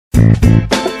Hey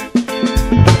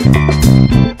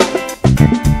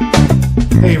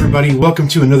everybody, welcome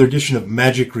to another edition of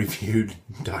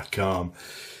MagicReviewed.com.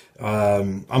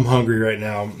 I'm hungry right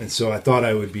now, and so I thought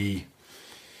I would be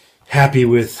happy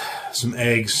with some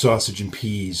eggs, sausage, and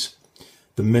peas,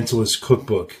 the Mentalist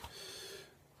Cookbook.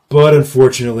 But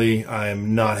unfortunately, I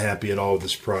am not happy at all with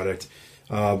this product.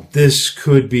 This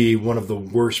could be one of the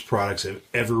worst products I've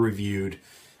ever reviewed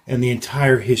in the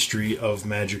entire history of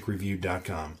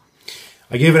MagicReviewed.com.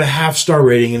 I gave it a half-star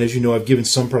rating, and as you know, I've given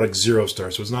some products 0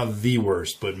 stars, so it's not the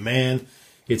worst, but man,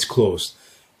 it's close.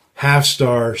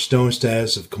 Half-star stone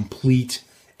status of complete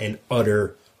and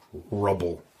utter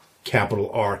rubble.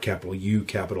 Capital R, capital U,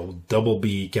 capital double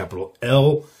B, capital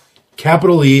L,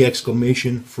 capital E,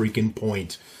 exclamation freaking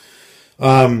point.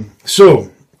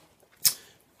 So,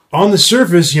 on the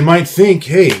surface, you might think,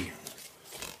 hey,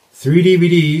 3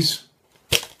 DVDs,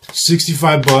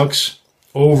 65 bucks,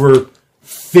 over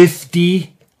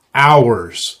 50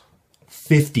 hours.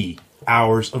 50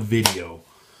 hours of video.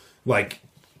 Like,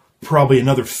 probably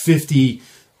another 50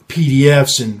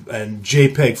 PDFs and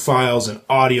JPEG files and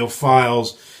audio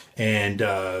files and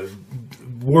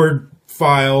Word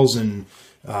files and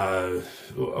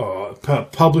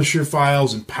publisher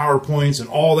files and PowerPoints and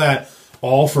all that,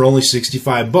 all for only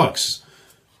 65 bucks.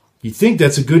 You'd think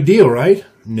that's a good deal, right?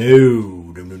 No.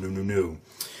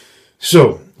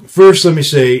 So, first let me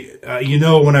say,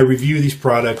 when I review these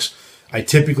products, I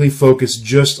typically focus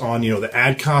just on, the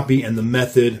ad copy and the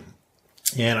method,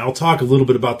 and I'll talk a little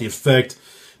bit about the effect,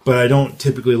 but I don't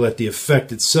typically let the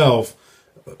effect itself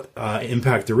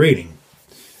impact the rating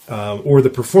or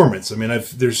the performance. I mean,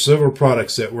 there's several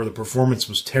products where the performance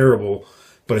was terrible,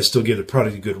 but I still give the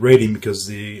product a good rating because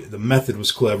the method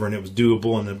was clever and it was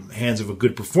doable. In the hands of a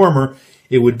good performer,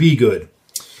 it would be good.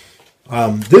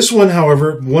 This one,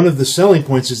 however, one of the selling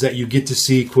points is that you get to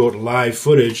see, quote, live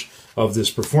footage of this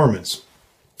performance.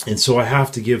 And so I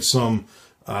have to give some,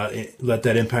 let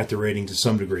that impact the rating to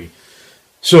some degree.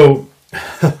 So,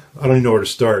 I don't even know where to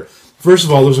start. First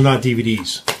of all, those are not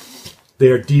DVDs. They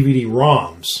are DVD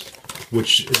ROMs,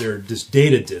 which they're just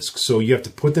data discs. So you have to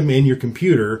put them in your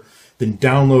computer, then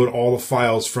download all the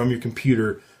files from your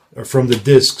computer, or from the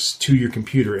discs to your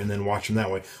computer, and then watch them that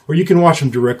way. Or you can watch them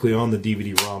directly on the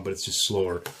DVD-ROM, but it's just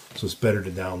slower, so it's better to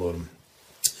download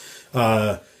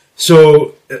them.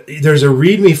 So there's a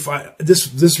README file.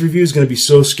 This review is going to be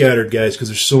so scattered, guys, because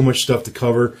there's so much stuff to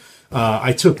cover.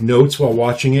 I took notes while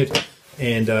watching it,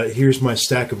 and here's my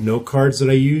stack of note cards that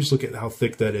I use. Look at how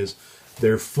thick that is.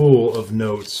 They're full of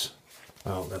notes.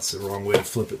 Oh, that's the wrong way to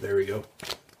flip it. There we go.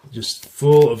 Just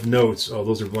full of notes. Oh,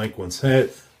 those are blank ones.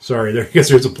 Sorry, I guess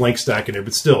there's a blank stack in there,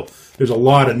 but still, there's a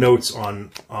lot of notes on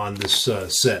this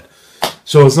set.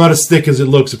 So it's not as thick as it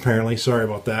looks, apparently. Sorry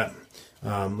about that.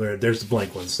 There's the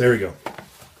blank ones. There we go.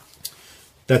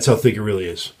 That's how thick it really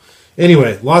is.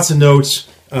 Anyway, lots of notes,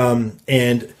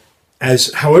 and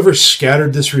however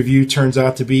scattered this review turns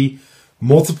out to be,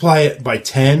 multiply it by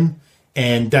 10,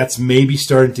 and that's maybe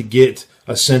starting to get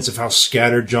a sense of how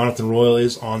scattered Jonathan Royle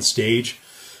is on stage.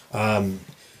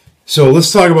 So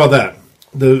let's talk about that.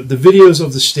 The videos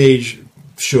of the stage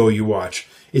show you watch.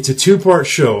 It's a 2-part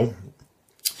show,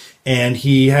 and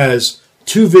he has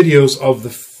 2 videos of the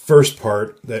first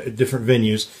part, at different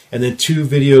venues, and then 2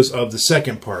 videos of the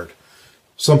second part,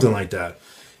 something like that.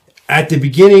 At the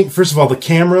beginning, first of all, the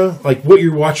camera, like what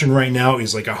you're watching right now,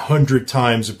 is like 100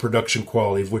 times the production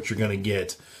quality of what you're going to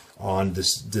get on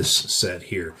this set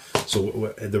here.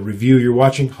 So the review you're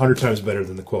watching, 100 times better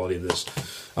than the quality of this.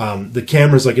 The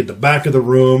camera's like at the back of the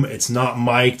room. It's not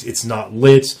mic'd. It's not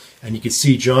lit. And you can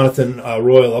see Jonathan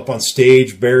Royle up on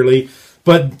stage barely.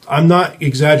 But I'm not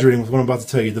exaggerating with what I'm about to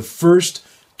tell you. The first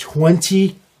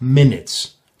 20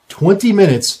 minutes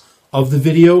of the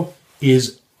video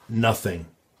is nothing.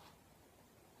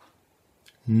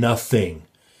 Nothing.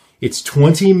 It's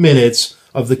 20 minutes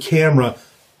of the camera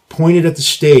pointed at the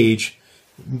stage,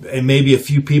 and maybe a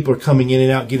few people are coming in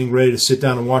and out getting ready to sit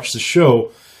down and watch the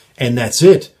show, and that's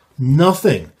it.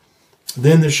 Nothing.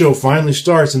 Then the show finally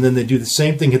starts, and then they do the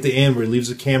same thing at the end where he leaves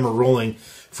the camera rolling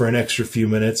for an extra few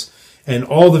minutes, and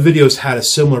all the videos had a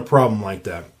similar problem like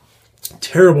that.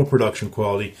 Terrible production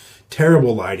quality,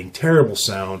 terrible lighting, terrible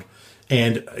sound,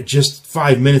 and just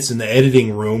 5 minutes in the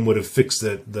editing room would have fixed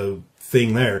the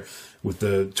thing there with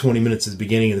the 20 minutes at the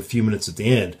beginning and the few minutes at the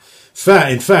end.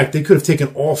 In fact, they could have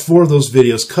taken all 4 of those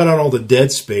videos, cut out all the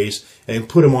dead space, and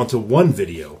put them onto one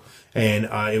video, and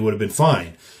it would have been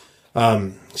fine.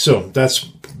 So that's,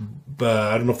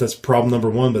 I don't know if that's problem number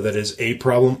 1, but that is a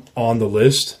problem on the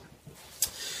list.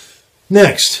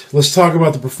 Next, let's talk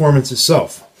about the performance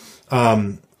itself.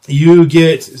 You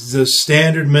get the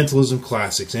standard mentalism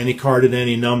classics, any card at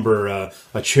any number,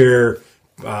 a chair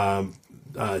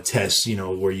test, you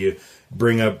know, where you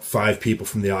bring up 5 people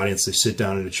from the audience, they sit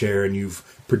down in a chair, and you've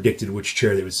predicted which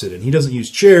chair they would sit in. He doesn't use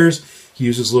chairs, he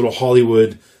uses little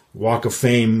Hollywood Walk of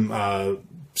Fame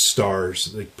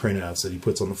stars, like printouts that he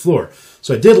puts on the floor.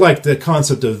 So I did like the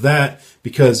concept of that,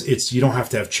 because you don't have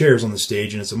to have chairs on the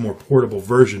stage, and it's a more portable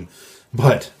version.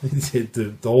 But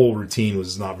the whole routine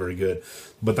was not very good.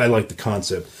 But I like the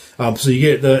concept. So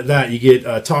you get you get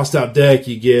a tossed out deck.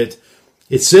 You get.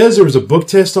 It says there was a book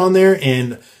test on there,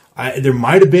 and there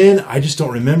might have been. I just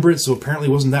don't remember it. So apparently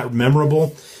it wasn't that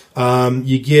memorable.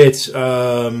 You get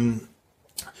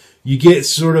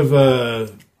sort of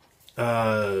a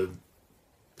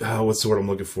what's the word I'm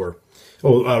looking for?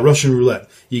 Russian roulette.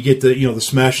 You get the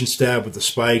smash and stab with the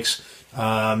spikes.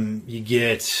 You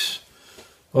get.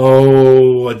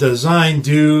 A design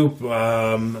dupe,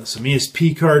 some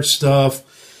ESP card stuff,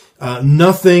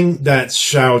 nothing that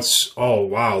shouts, oh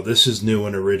wow, this is new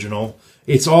and original.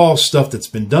 It's all stuff that's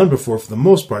been done before for the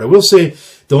most part. I will say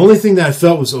the only thing that I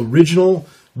felt was original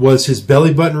was his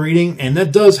belly button reading, and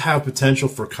that does have potential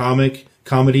for comedy.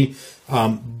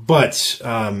 But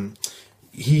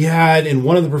he had, in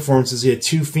one of the performances, he had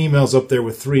 2 females up there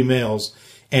with 3 males,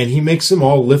 and he makes them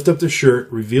all lift up their shirt,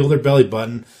 reveal their belly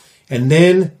button, and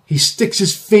then he sticks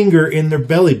his finger in their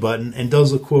belly button and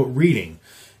does a quote reading.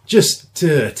 Just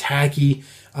tacky.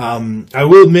 I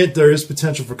will admit there is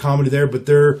potential for comedy there, but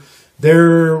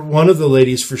one of the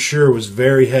ladies for sure was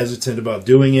very hesitant about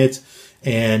doing it,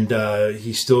 and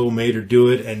he still made her do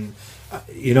it. And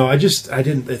I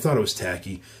thought it was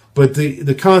tacky. But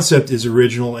the concept is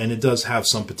original, and it does have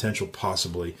some potential,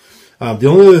 possibly. The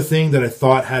only other thing that I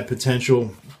thought had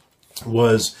potential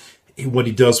was what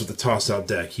he does with the tossed-out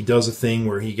deck. He does a thing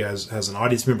where he has an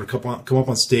audience member come up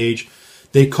on stage.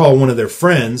 They call one of their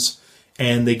friends,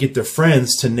 and they get their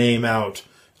friends to name out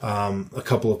a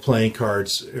couple of playing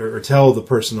cards, or tell the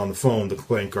person on the phone the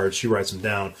playing cards. She writes them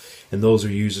down, and those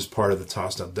are used as part of the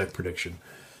tossed-out deck prediction.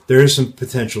 There is some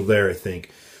potential there, I think.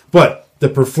 But the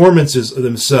performances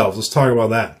themselves, let's talk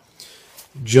about that.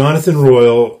 Jonathan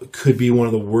Royle could be one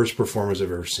of the worst performers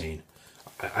I've ever seen.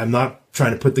 I'm not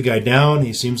trying to put the guy down.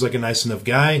 He seems like a nice enough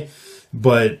guy.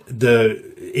 But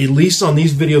at least on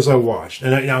these videos I watched,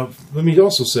 and now let me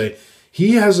also say,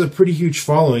 he has a pretty huge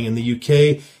following in the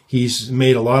UK. He's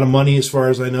made a lot of money as far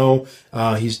as I know.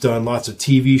 He's done lots of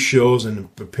TV shows and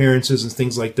appearances and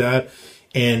things like that.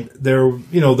 And there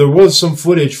was some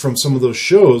footage from some of those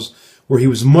shows where he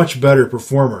was a much better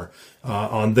performer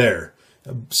on there.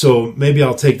 So maybe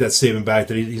I'll take that statement back,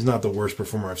 that he's not the worst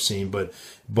performer I've seen, but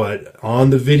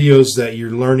on the videos that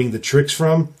you're learning the tricks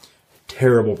from,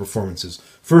 terrible performances.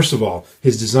 First of all,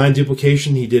 his design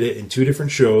duplication, he did it in 2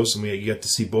 different shows, and you got to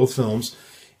see both films,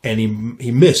 and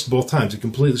he missed both times. He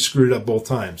completely screwed it up both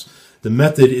times. The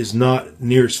method is not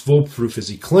near as foolproof as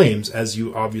he claims, as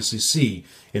you obviously see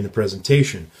in the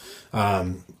presentation.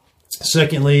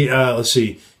 Secondly, let's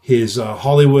see, his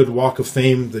Hollywood Walk of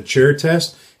Fame, the chair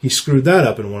test, he screwed that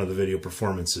up in one of the video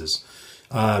performances.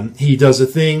 He does a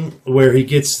thing where he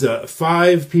gets the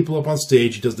 5 people up on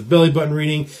stage. He does the belly button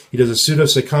reading. He does a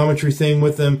pseudo-psychometry thing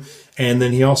with them. And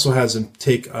then he also has them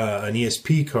take an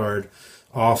ESP card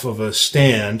off of a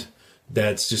stand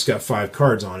that's just got 5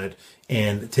 cards on it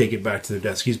and take it back to their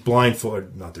desk. He's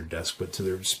blindfolded, not their desk, but to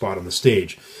their spot on the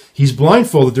stage. He's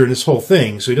blindfolded during this whole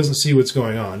thing, so he doesn't see what's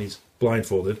going on. He's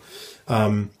blindfolded.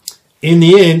 In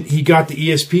the end, he got the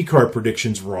ESP card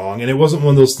predictions wrong, and it wasn't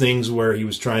one of those things where he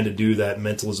was trying to do that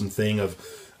mentalism thing of,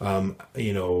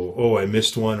 oh, I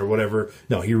missed one or whatever.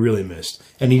 No, he really missed.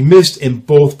 And he missed in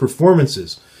both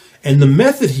performances. And the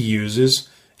method he uses,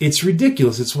 it's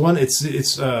ridiculous. He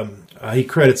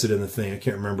credits it in the thing. I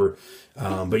can't remember,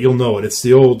 but you'll know it. It's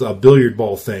the old billiard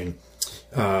ball thing,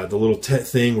 the little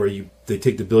thing where they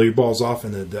take the billiard balls off,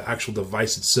 and the actual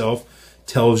device itself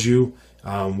tells you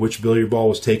which billiard ball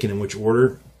was taken in which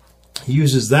order. He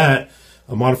uses that,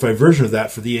 a modified version of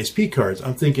that, for the ESP cards.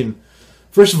 I'm thinking,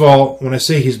 first of all, when I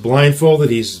say he's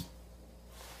blindfolded, he's,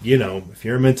 if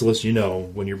you're a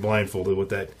mentalist, when you're blindfolded, what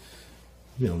that,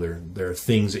 there are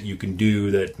things that you can do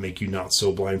that make you not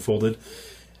so blindfolded.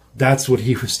 That's what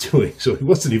he was doing. So he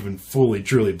wasn't even fully,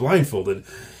 truly blindfolded.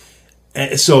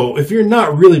 So if you're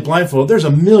not really blindfolded, there's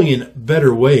a million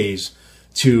better ways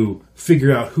to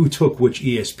figure out who took which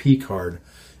ESP card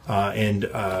and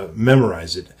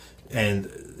memorize it. And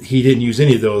he didn't use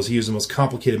any of those. He used the most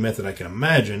complicated method I can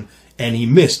imagine, and he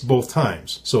missed both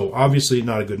times. So obviously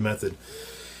not a good method.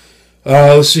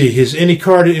 Let's see, his any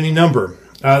card at any number.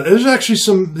 There's actually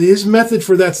his method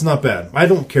for that's not bad. I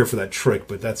don't care for that trick,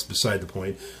 but that's beside the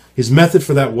point. his method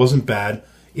for that wasn't bad.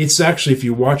 It's actually, if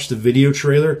you watch the video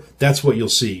trailer, that's what you'll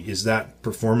see, is that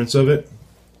performance of it.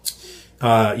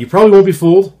 You probably won't be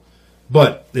fooled,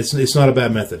 but it's not a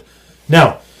bad method.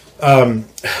 Now,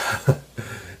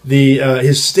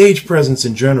 his stage presence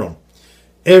in general.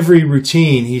 Every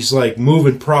routine, he's like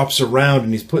moving props around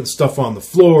and he's putting stuff on the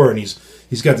floor, and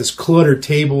he's got this cluttered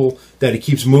table that he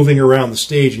keeps moving around the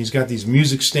stage, and he's got these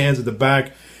music stands at the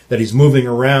back that he's moving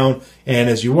around. And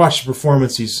as you watch the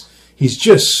performance, he's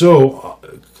just so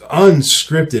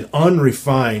unscripted,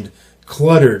 unrefined,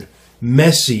 cluttered,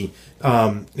 messy.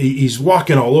 He's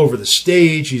walking all over the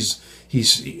stage.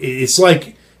 It's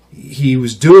like he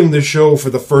was doing the show for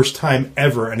the first time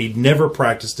ever, and he'd never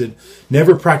practiced it,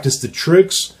 never practiced the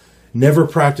tricks, never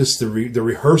practiced the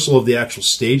rehearsal of the actual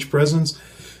stage presence.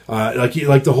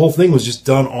 Like the whole thing was just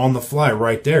done on the fly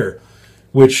right there,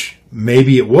 which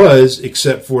maybe it was,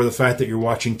 except for the fact that you're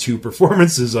watching 2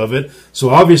 performances of it. So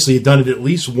obviously he'd done it at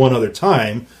least one other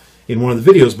time in one of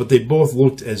the videos, but they both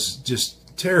looked as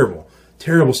just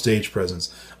terrible stage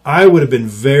presence. I would have been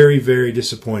very, very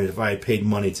disappointed if I had paid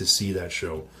money to see that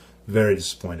show. Very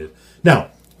disappointed.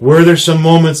 Now, were there some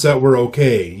moments that were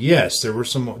okay? Yes, there were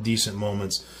some decent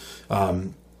moments. I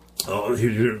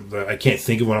can't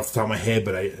think of one off the top of my head,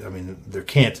 but I mean, there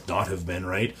can't not have been,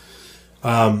 right?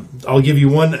 I'll give you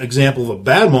one example of a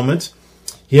bad moment.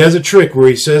 He has a trick where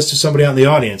he says to somebody out in the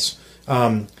audience,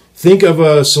 think of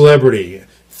a celebrity,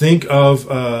 think of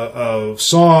a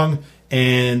song,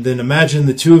 and then imagine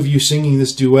the 2 of you singing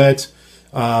this duet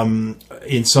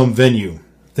in some venue.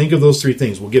 Think of those 3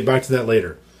 things. We'll get back to that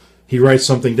later. He writes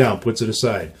something down, puts it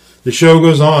aside. The show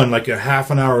goes on like a half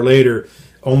an hour later,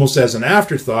 almost as an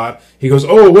afterthought. He goes,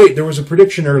 oh, wait, there was a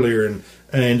prediction earlier, and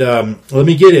let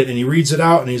me get it. And he reads it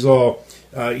out, and he's all,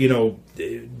 David,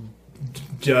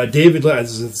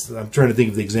 I'm trying to think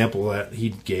of the example that he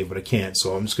gave, but I can't,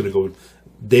 so I'm just going to go with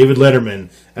David Letterman,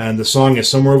 and the song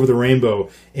is Somewhere Over the Rainbow,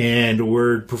 and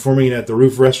we're performing it at the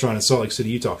Roof Restaurant in Salt Lake City,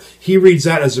 Utah. He reads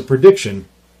that as a prediction.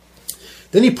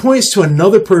 Then he points to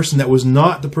another person that was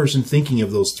not the person thinking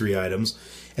of those 3 items,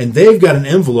 and they've got an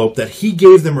envelope that he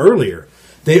gave them earlier.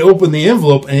 They open the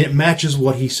envelope, and it matches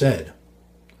what he said.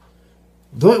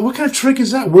 What kind of trick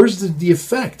is that? Where's the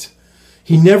effect?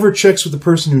 He never checks with the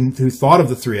person who thought of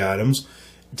the 3 items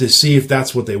to see if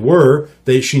that's what they were.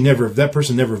 That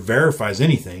person never verifies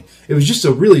anything. It was just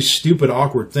a really stupid,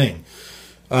 awkward thing.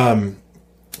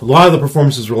 A lot of the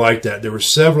performances were like that. There were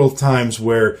several times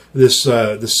where this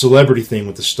celebrity thing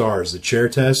with the stars, the chair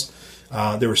test,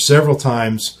 there were several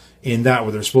times in that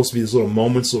where there were supposed to be these little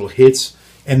moments, little hits,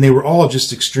 and they were all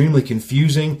just extremely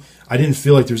confusing. I didn't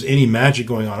feel like there was any magic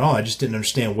going on at all. I just didn't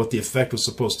understand what the effect was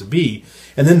supposed to be.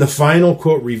 And then the final,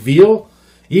 quote, reveal,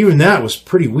 even that was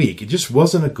pretty weak. It just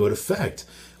wasn't a good effect.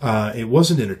 It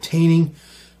wasn't entertaining.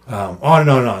 On and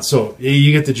on and on. So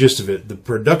you get the gist of it. The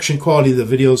production quality of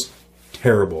the videos,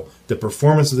 terrible. The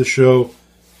performance of the show,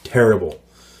 terrible.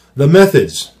 The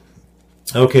methods.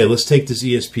 Okay, let's take this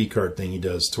ESP card thing he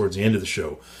does towards the end of the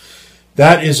show.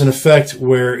 That is an effect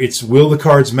where it's will the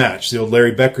cards match. The old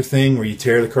Larry Becker thing where you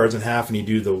tear the cards in half and you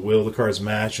do the will the cards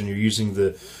match, and you're using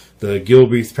the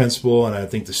Gilbreath principle, and I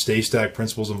think the stay stack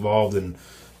principles involved, and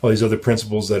all these other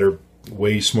principles that are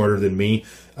way smarter than me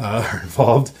are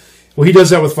involved. Well, he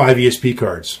does that with 5 ESP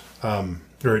cards,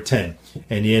 or 10,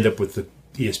 and you end up with the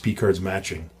ESP cards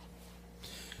matching.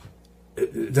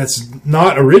 That's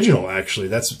not original, actually.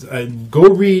 That's go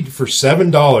read for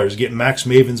 $7. Get Max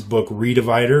Maven's book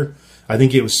Redivider. I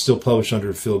think it was still published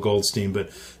under Phil Goldstein,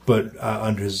 but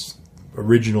under his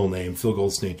original name, Phil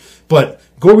Goldstein. But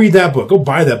go read that book. Go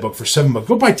buy that book for $7.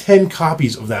 Go buy 10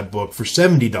 copies of that book for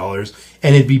 $70,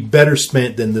 and it'd be better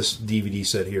spent than this DVD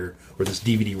set here, or this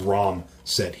DVD-ROM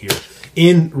set here.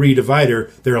 In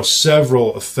Redivider, there are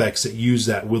several effects that use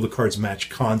that will the cards match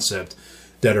concept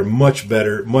that are much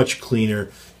better, much cleaner,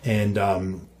 and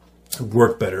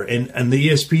work better. And the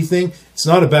ESP thing, it's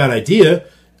not a bad idea,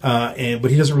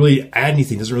 but he doesn't really add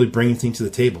anything, doesn't really bring anything to the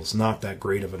table. It's not that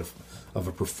great of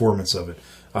a performance of it.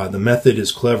 The method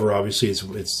is clever, obviously.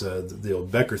 It's the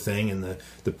old Becker thing, and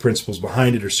the principles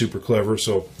behind it are super clever.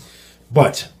 So,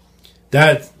 but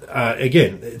that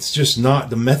again, it's just not,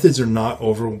 the methods are not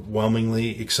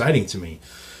overwhelmingly exciting to me.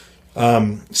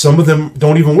 Some of them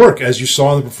don't even work, as you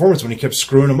saw in the performance when he kept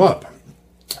screwing them up.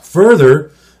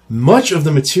 Further, much of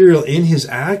the material in his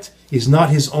act is not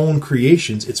his own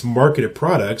creations, it's marketed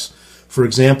products. For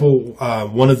example,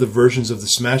 one of the versions of the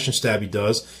Smash and Stab he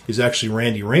does is actually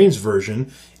Randy Rain's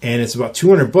version, and it's about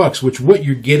 $200, which what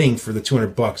you're getting for the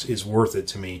 $200 is worth it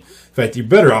to me. In fact, you're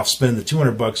better off spending the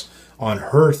 $200 on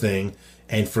her thing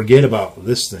and forget about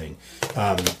this thing.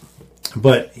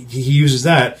 But he uses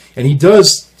that, and he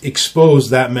does expose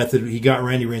that method. He got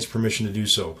Randy Rain's permission to do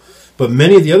so. But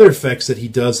many of the other effects that he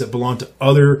does that belong to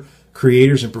other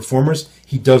creators and performers,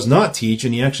 he does not teach,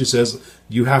 and he actually says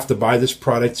you have to buy this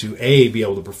product to A, be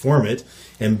able to perform it,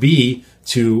 and B,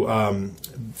 to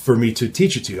for me to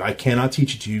teach it to you. I cannot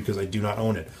teach it to you because I do not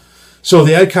own it. So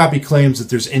the ad copy claims that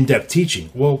there's in-depth teaching.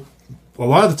 Well, a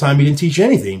lot of the time he didn't teach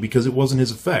anything because it wasn't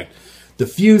his effect. The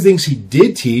few things he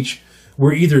did teach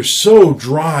were either so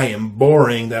dry and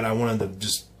boring that I wanted to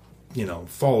just, you know,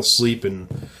 fall asleep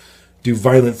and do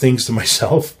violent things to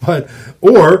myself,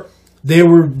 or they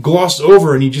were glossed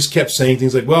over and he just kept saying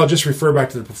things like, well, just refer back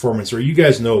to the performance, or you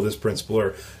guys know this principle,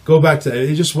 or go back to,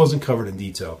 it just wasn't covered in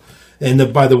detail.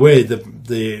 And by the way,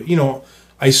 you know,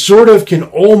 I sort of can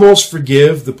almost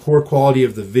forgive the poor quality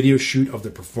of the video shoot of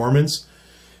the performance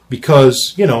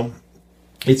because, you know,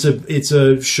 it's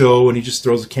a show and he just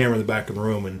throws the camera in the back of the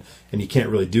room and he can't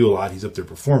really do a lot. He's up there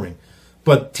performing.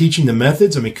 But teaching the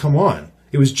methods, I mean, come on.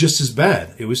 It was just as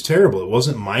bad. It was terrible. It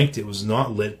wasn't mic'd. It was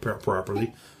not lit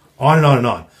properly. On and on and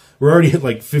on. We're already at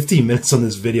like 15 minutes on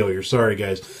this video here. Sorry,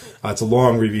 guys. It's a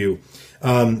long review.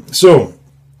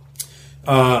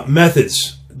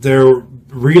 Methods. There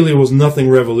really was nothing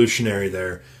revolutionary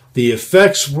there. The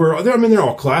effects were, I mean, they're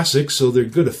all classics, so they're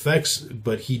good effects,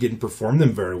 but he didn't perform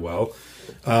them very well.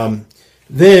 So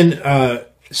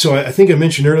I think I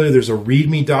mentioned earlier, there's a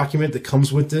README document that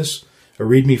comes with this, a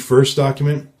README first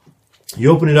document.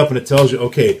 You open it up and it tells you,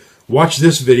 okay, watch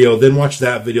this video, then watch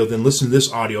that video, then listen to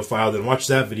this audio file, then watch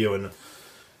that video, and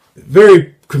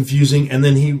very confusing. And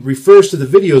then he refers to the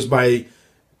videos by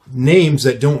names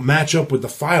that don't match up with the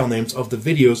file names of the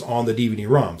videos on the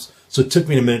DVD-ROMs. So it took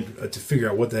me a minute to figure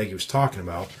out what the heck he was talking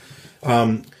about.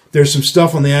 There's some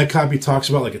stuff on the ad copy talks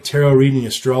about like a tarot reading,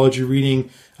 astrology reading,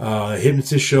 a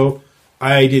hypnotist show.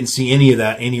 I didn't see any of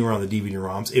that anywhere on the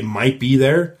DVD-ROMs. It might be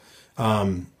there.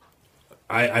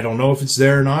 I don't know if it's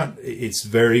there or not. It's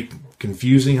very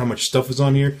confusing how much stuff is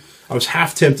on here. I was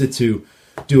half tempted to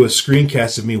do a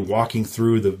screencast of me walking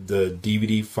through the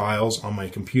DVD files on my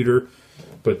computer,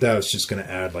 but that was just going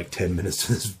to add like 10 minutes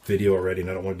to this video already, and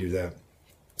I don't want to do that.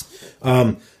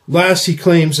 Last, he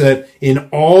claims that in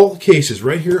all cases,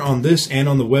 right here on this and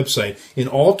on the website, in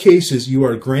all cases you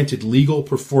are granted legal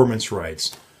performance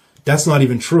rights. That's not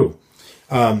even true.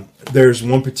 There's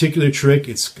one particular trick.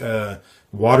 It's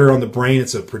water on the brain.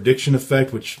 It's a prediction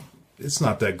effect, which it's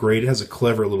not that great. It has a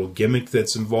clever little gimmick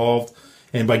that's involved.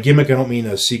 And by gimmick, I don't mean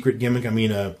a secret gimmick. I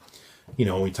mean you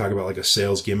know, when we talk about like a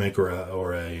sales gimmick or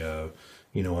a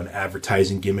you know, an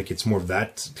advertising gimmick, it's more of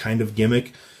that kind of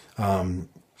gimmick.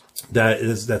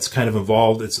 That's kind of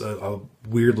involved. It's a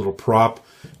weird little prop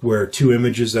where two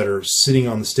images that are sitting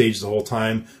on the stage the whole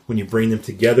time, when you bring them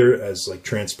together as like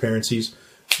transparencies,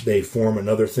 they form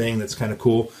another thing that's kind of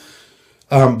cool.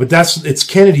 But it's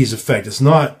Kennedy's effect. It's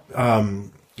not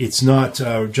Jonathan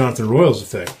Royle's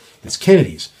effect. It's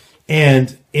Kennedy's,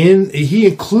 and he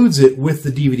includes it with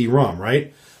the DVD-ROM,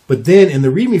 right? But then in the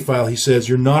README file, he says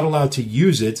you're not allowed to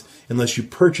use it unless you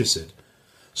purchase it.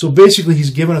 So basically, he's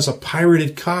given us a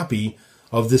pirated copy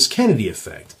of this Kennedy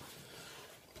effect.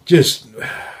 Just,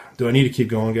 do I need to keep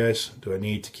going, guys? Do I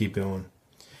need to keep going?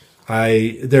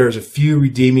 There's a few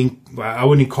redeeming, I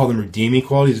wouldn't even call them redeeming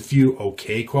qualities, a few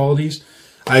okay qualities.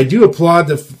 I do applaud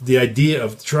the idea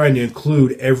of trying to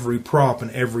include every prop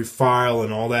and every file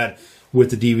and all that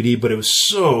with the DVD, but it was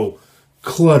so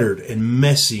cluttered and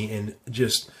messy and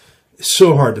just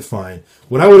so hard to find.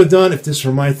 What I would have done if this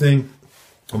were my thing,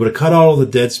 I would have cut out all the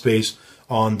dead space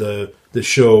on the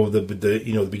show, the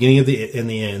beginning of and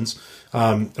the ends.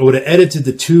 I would have edited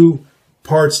the two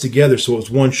parts together so it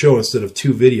was one show instead of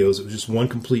two videos. It was just one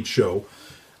complete show.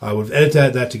 I would have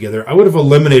edited that together. I would have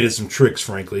eliminated some tricks,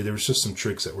 frankly. There was just some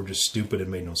tricks that were just stupid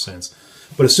and made no sense.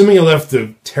 But assuming I left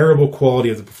the terrible quality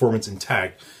of the performance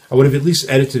intact, I would have at least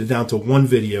edited it down to one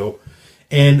video.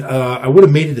 And I would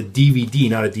have made it a DVD,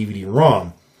 not a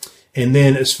DVD-ROM. And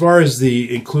then as far as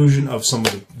the inclusion of some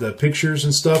of the pictures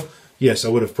and stuff, yes, I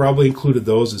would have probably included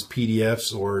those as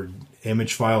PDFs or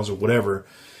image files or whatever.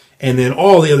 And then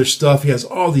all the other stuff, he has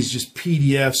all these just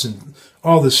PDFs and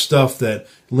all this stuff that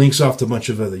links off to a bunch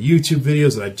of other YouTube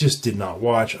videos that I just did not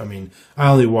watch. I mean, I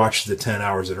only watched the 10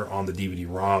 hours that are on the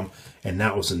DVD-ROM, and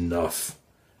that was enough.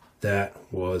 That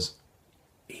was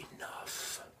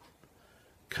enough.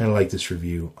 Kind of like this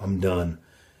review. I'm done.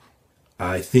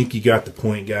 I think you got the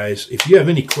point, guys. If you have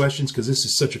any questions, because this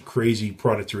is such a crazy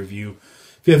product to review,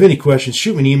 if you have any questions,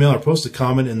 shoot me an email or post a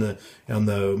comment on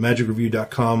the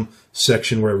magicreview.com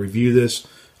section where I review this.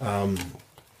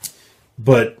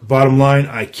 But bottom line,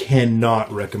 I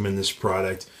cannot recommend this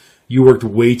product. You worked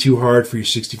way too hard for your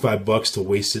 65 bucks to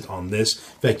waste it on this.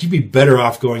 In fact, you'd be better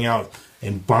off going out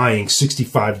and buying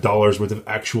 $65 worth of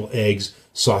actual eggs,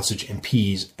 sausage, and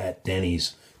peas at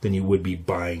Denny's than you would be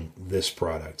buying this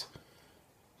product.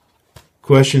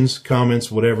 Questions, comments,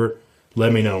 whatever,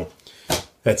 let me know.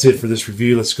 That's it for this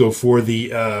review. Let's go for the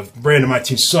Brand of My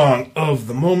Team song of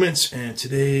the moment. And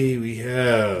today we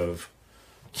have,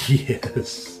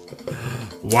 yes,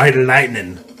 White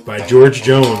Lightning by George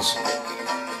Jones.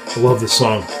 I love this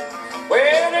song.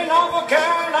 Well, in North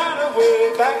Carolina,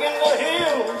 way back in the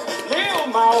hills,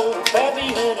 lived my old pappy,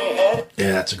 and he had.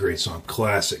 Yeah, that's a great song.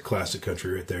 Classic, classic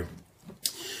country right there.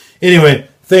 Anyway,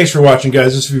 thanks for watching,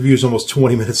 guys. This review is almost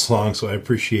 20 minutes long, so I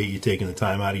appreciate you taking the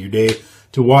time out of your day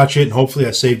to watch it, and hopefully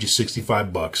I saved you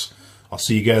 65 bucks. I'll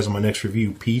see you guys on my next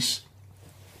review. Peace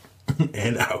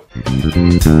and out.